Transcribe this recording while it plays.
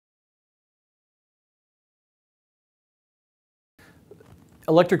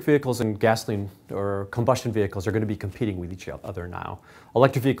Electric vehicles and gasoline or combustion vehicles are going to be competing with each other now.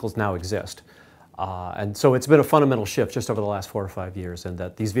 Electric vehicles now exist. And so it's been a fundamental shift just over the last 4 or 5 years, and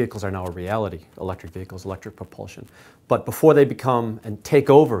that these vehicles are now a reality, electric vehicles, electric propulsion. But before they become and take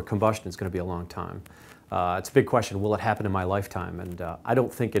over combustion, it's going to be a long time. It's a big question, will it happen in my lifetime? And I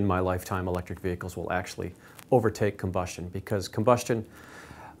don't think in my lifetime electric vehicles will actually overtake combustion, because combustion,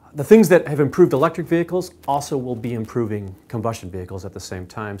 the things that have improved electric vehicles also will be improving combustion vehicles at the same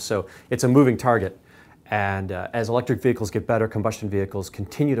time. So it's a moving target. And as electric vehicles get better, combustion vehicles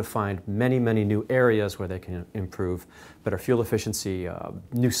continue to find many, many new areas where they can improve better fuel efficiency,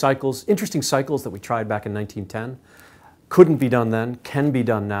 new cycles, interesting cycles that we tried back in 1910. Couldn't be done then, can be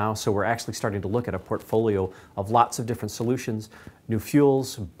done now, so we're actually starting to look at a portfolio of lots of different solutions, new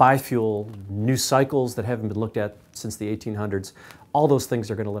fuels, biofuel, new cycles that haven't been looked at since the 1800s. All those things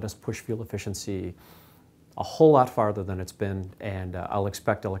are going to let us push fuel efficiency a whole lot farther than it's been, and I'll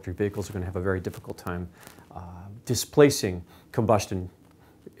expect electric vehicles are going to have a very difficult time displacing combustion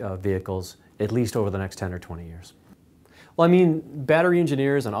vehicles, at least over the next 10 or 20 years. Well, I mean, battery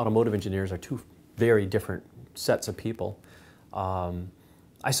engineers and automotive engineers are two very different sets of people.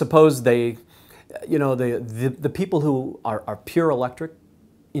 I suppose they, you know, the people who are pure electric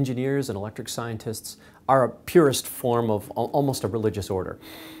engineers and electric scientists are a purest form of almost a religious order.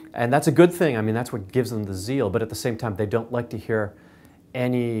 And that's a good thing. I mean, that's what gives them the zeal, but at the same time, they don't like to hear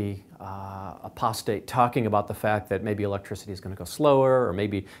any apostate talking about the fact that maybe electricity is going to go slower, or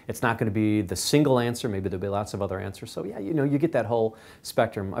maybe it's not going to be the single answer, maybe there'll be lots of other answers. So yeah, you know, you get that whole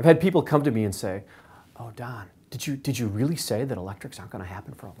spectrum. I've had people come to me and say, "Oh, Don, did you really say that electrics aren't going to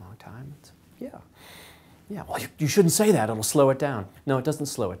happen for a long time?" It's, yeah, well, you shouldn't say that, it'll slow it down. No, it doesn't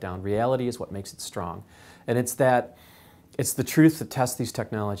slow it down. Reality is what makes it strong. And it's the truth that tests these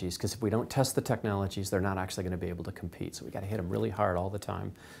technologies, because if we don't test the technologies, they're not actually going to be able to compete. So we got to hit them really hard all the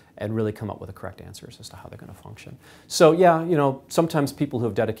time and really come up with the correct answers as to how they're going to function. So yeah, you know, sometimes people who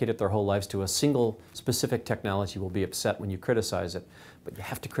have dedicated their whole lives to a single specific technology will be upset when you criticize it, but you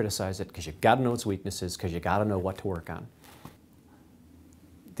have to criticize it because you've got to know its weaknesses, because you've got to know what to work on.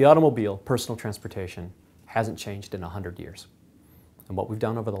 The automobile, personal transportation, hasn't changed in 100 years. And what we've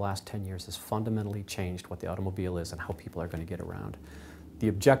done over the last 10 years has fundamentally changed what the automobile is and how people are going to get around. The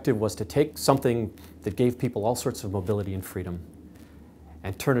objective was to take something that gave people all sorts of mobility and freedom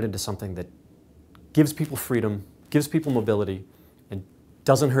and turn it into something that gives people freedom, gives people mobility, and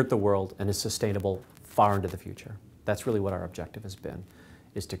doesn't hurt the world and is sustainable far into the future. That's really what our objective has been,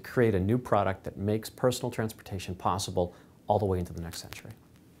 is to create a new product that makes personal transportation possible all the way into the next century.